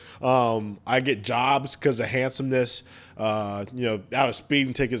handsome. I get jobs because of handsomeness. Out of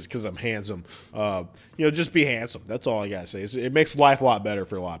speeding tickets because I'm handsome. Just be handsome. That's all I gotta say. It makes life a lot better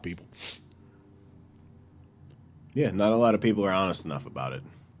for a lot of people. Yeah, not a lot of people are honest enough about it.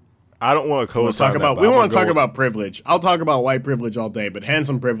 I don't want to co-sign that. We want to talk about privilege. I'll talk about white privilege all day, but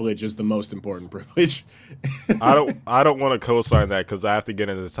handsome privilege is the most important privilege. I don't want to co-sign that because I have to get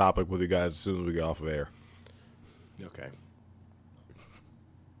into the topic with you guys as soon as we get off of air. Okay.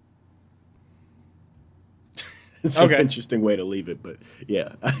 It's an interesting way to leave it, but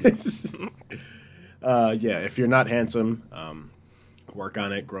yeah. If you're not handsome, work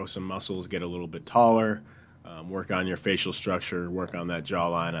on it, grow some muscles, get a little bit taller, work on your facial structure, work on that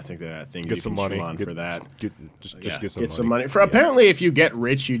jawline. I think that thing get you some can money chew on for that. Get some money. Apparently, if you get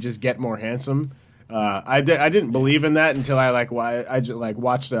rich, you just get more handsome. I didn't believe in that until I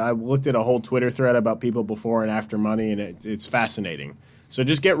looked at a whole Twitter thread about people before and after money, and it's fascinating. So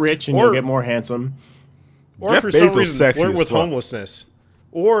just get rich and you'll get more handsome. Or Jeff for some Bezos reason, flirt with well. homelessness.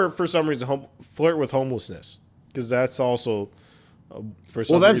 Or for some reason, flirt with homelessness, because that's also for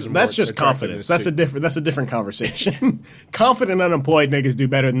some reason. That's just confidence. That's a different conversation. Confident unemployed niggas do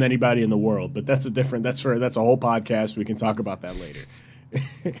better than anybody in the world, but that's a whole podcast. We can talk about that later.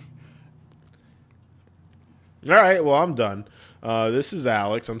 All right, well, I'm done. This is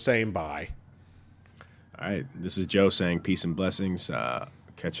Alex. I'm saying bye. All right, this is Joe saying peace and blessings.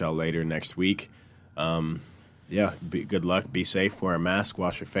 Catch y'all later next week. Good luck. Be safe. Wear a mask.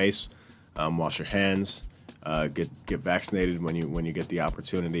 Wash your face. Wash your hands. Get vaccinated when you get the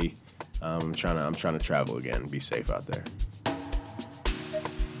opportunity. I'm trying to travel again. Be safe out there.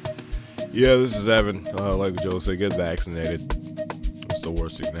 Yeah, this is Evan. Like Joe said, get vaccinated. It's the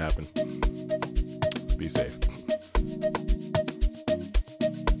worst thing can happen. Be safe.